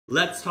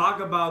Let's talk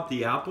about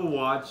the Apple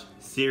Watch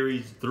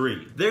Series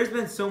 3. There's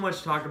been so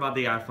much talk about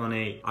the iPhone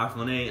 8,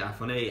 iPhone 8,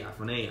 iPhone 8,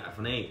 iPhone 8,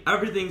 iPhone 8.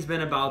 Everything's been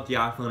about the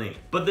iPhone 8.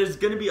 But there's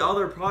gonna be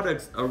other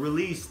products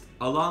released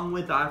along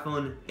with the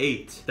iPhone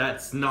 8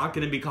 that's not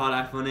gonna be called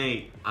iPhone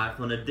 8.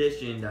 iPhone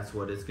Edition, that's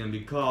what it's gonna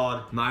be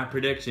called, my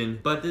prediction.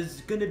 But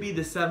there's gonna be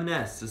the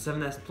 7S, the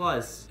 7S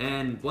Plus,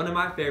 and one of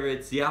my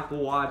favorites, the Apple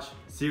Watch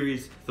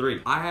Series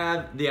 3. I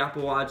have the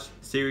Apple Watch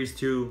Series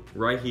 2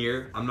 right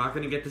here. I'm not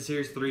gonna get the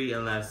Series 3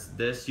 unless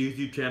this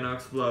YouTube channel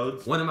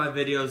explodes. One of my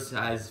videos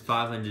has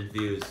 500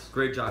 views.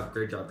 Great job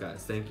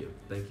guys, thank you.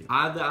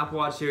 I have the Apple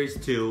Watch Series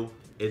 2,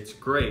 it's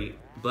great.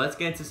 But let's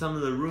get into some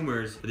of the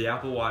rumors for the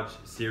Apple Watch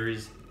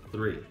Series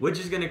 3, which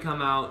is gonna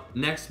come out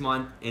next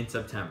month in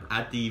September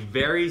at the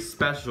very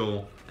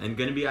special and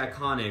gonna be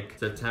iconic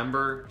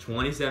September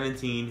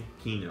 2017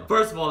 keynote.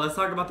 First of all, let's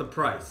talk about the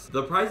price.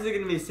 The price is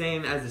gonna be the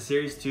same as the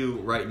Series 2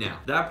 right now.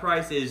 That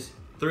price is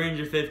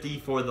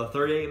 $350 for the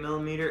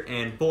 38mm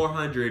and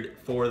 $400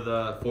 for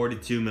the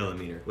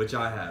 42mm, which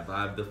I have.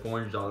 I have the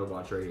 $400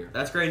 watch right here.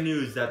 That's great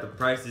news that the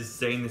price is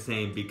staying the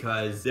same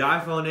because the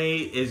iPhone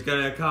 8 is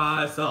gonna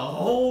cost a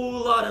whole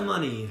lot of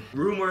money.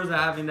 Rumors are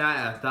having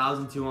that at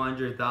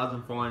 $1,200,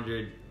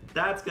 $1,400.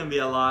 That's gonna be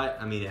a lot.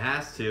 I mean, it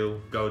has to.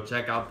 Go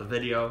check out the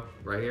video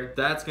right here.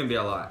 That's gonna be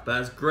a lot. But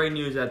that's great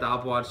news that the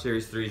Apple Watch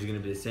Series 3 is gonna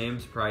be the same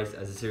price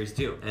as the Series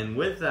 2. And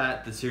with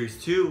that, the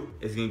Series 2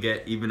 is gonna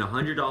get even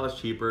 $100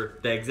 cheaper.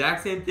 The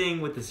exact same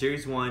thing with the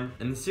Series 1,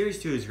 and the Series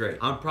 2 is great.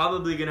 I'm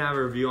probably gonna have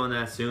a review on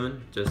that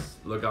soon.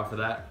 Just look out for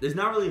that. There's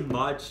not really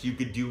much you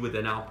could do with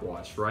an Apple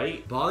Watch,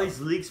 right? But all these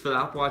leaks for the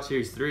Apple Watch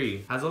Series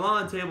 3 has a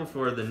lot on the table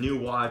for the new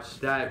watch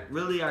that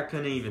really I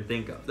couldn't even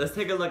think of. Let's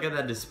take a look at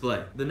that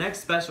display. The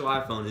next special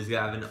iPhone is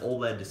gonna have an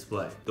OLED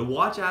display. The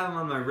watch I have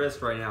on my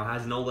wrist right now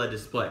has an OLED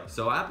display.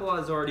 So Apple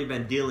has already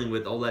been dealing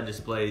with OLED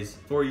displays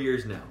for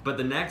years now. But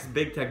the next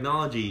big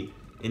technology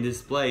in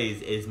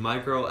displays is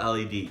micro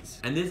LEDs.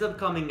 And this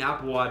upcoming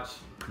Apple Watch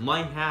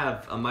might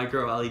have a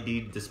micro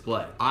LED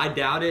display. I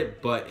doubt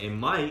it, but it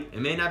might. It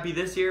may not be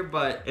this year,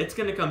 but it's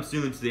gonna come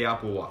soon to the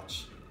Apple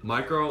Watch.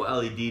 Micro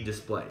LED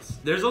displays.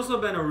 There's also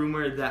been a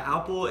rumor that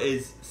Apple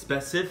is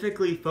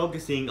specifically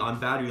focusing on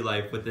battery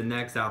life with the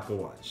next Apple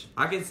Watch.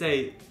 I can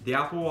say the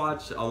Apple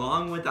Watch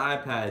along with the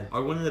iPad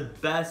are one of the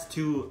best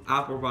two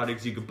Apple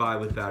products you could buy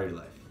with battery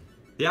life.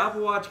 The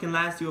Apple Watch can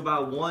last you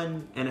about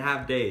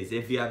 1.5 days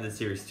if you have the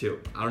Series 2.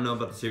 I don't know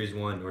about the Series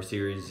 1 or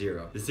Series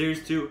 0. The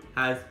Series 2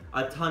 has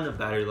a ton of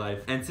battery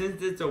life, and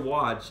since it's a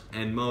watch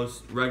and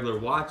most regular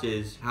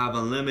watches have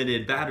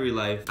unlimited battery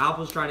life,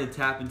 Apple's trying to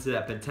tap into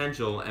that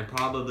potential and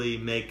probably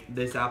make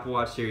this Apple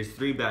Watch Series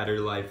 3 battery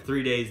life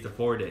 3 days to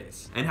 4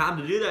 days. And how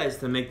to do that is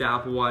to make the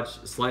Apple Watch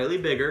slightly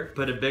bigger,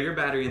 put a bigger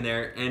battery in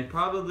there, and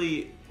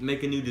probably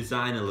make a new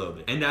design a little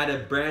bit, and add a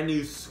brand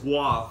new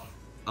swath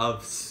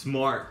of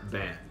smart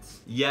bands.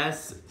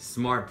 Yes,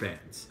 smart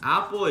bands.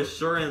 Apple is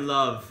sure in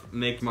love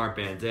making smart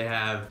bands. They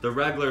have the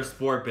regular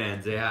sport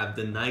bands. They have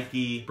the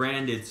Nike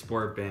branded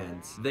sport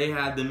bands. They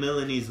have the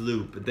Milanese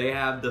loop. They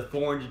have the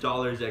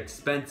 $400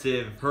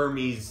 expensive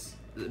Hermes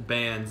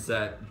bands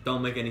that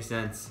don't make any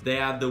sense. They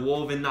have the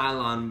woven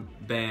nylon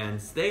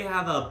bands. They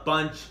have a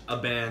bunch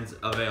of bands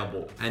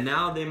available. And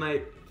now they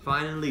might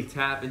finally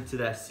tap into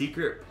that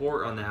secret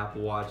port on the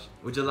Apple Watch,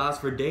 which allows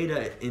for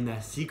data in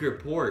that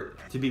secret port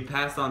to be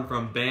passed on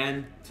from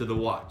band to the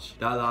watch.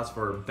 That allows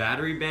for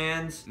battery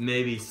bands,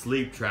 maybe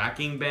sleep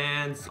tracking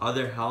bands,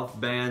 other health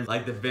bands,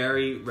 like the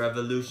very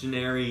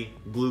revolutionary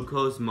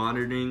glucose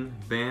monitoring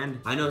band.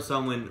 I know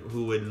someone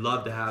who would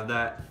love to have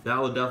that. That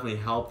will definitely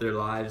help their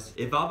lives.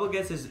 If Apple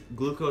gets this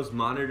glucose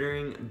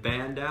monitoring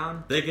band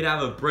down, they could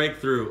have a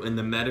breakthrough in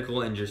the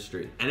medical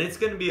industry. And it's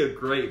gonna be a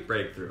great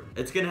breakthrough.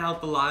 It's gonna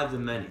help the lives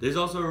of many. There's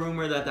also a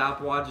rumor that the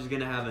Apple Watch is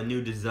gonna have a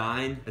new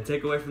design. A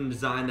takeaway from the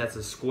design that's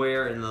a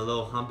square and a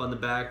little hump on the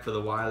back for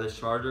the wireless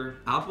charger.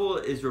 Apple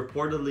is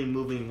reportedly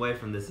moving away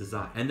from this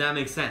design, and that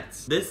makes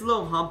sense. This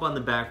little hump on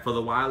the back for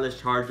the wireless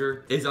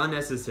charger is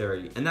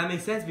unnecessary, and that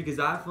makes sense because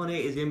the iPhone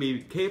 8 is gonna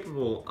be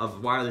capable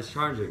of wireless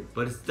charging,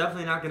 but it's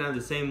definitely not gonna have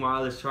the same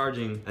wireless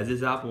charging as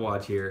this Apple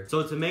Watch here.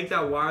 So to make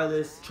that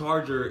wireless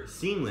charger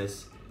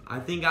seamless, I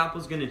think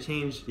Apple's gonna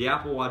change the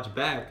Apple Watch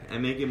back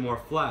and make it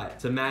more flat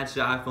to match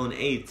the iPhone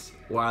 8's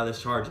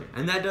wireless charging.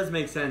 And that does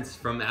make sense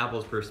from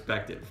Apple's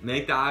perspective.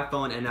 Make the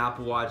iPhone and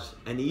Apple Watch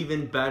an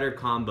even better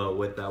combo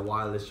with that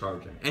wireless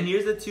charging. And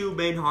here's the two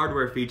main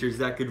hardware features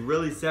that could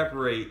really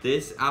separate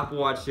this Apple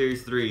Watch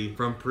Series 3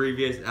 from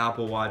previous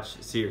Apple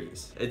Watch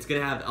series. It's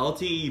gonna have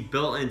LTE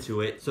built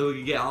into it, so we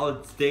can get all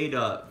its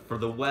data for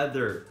the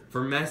weather,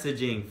 for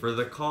messaging, for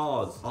the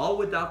calls, all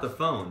without the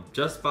phone,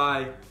 just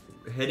by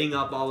hitting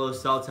up all those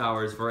cell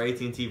towers for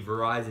AT&T,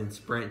 Verizon,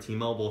 Sprint,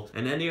 T-Mobile,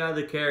 and any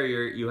other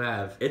carrier you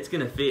have. It's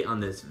gonna fit on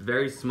this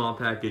very small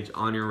package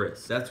on your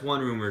wrist. That's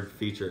one rumored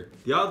feature.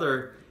 The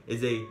other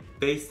is a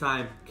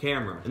FaceTime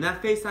camera. And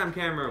that FaceTime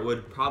camera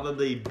would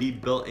probably be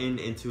built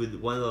into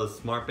one of those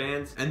smart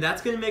bands. And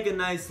that's gonna make a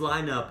nice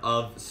lineup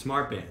of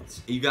smart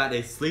bands. You got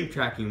a sleep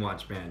tracking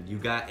watch band. You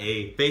got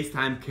a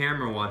FaceTime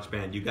camera watch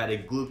band. You got a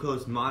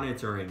glucose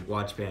monitoring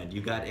watch band.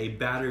 You got a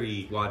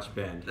battery watch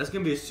band. That's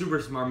gonna be a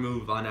super smart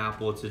move on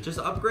Apple to just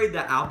upgrade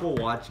the Apple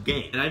Watch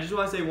game. And I just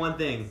wanna say one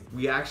thing.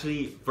 We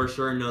actually for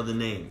sure know the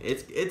name.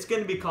 It's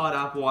gonna be called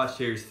Apple Watch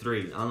Series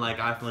 3. Unlike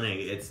iPhone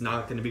 8, it's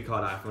not gonna be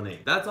called iPhone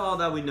 8. That's all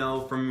that we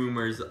know from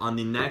rumors on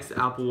the next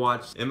Apple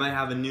Watch. It might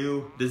have a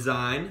new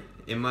design.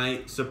 It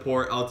might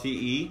support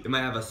LTE. It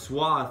might have a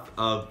swath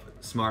of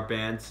smart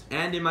bands,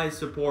 and it might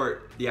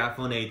support the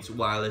iPhone 8's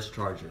wireless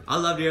charger. I'd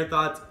love your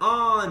thoughts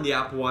on the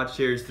Apple Watch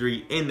Series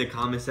 3 in the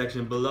comment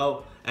section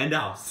below, and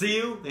I'll see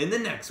you in the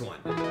next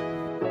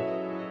one.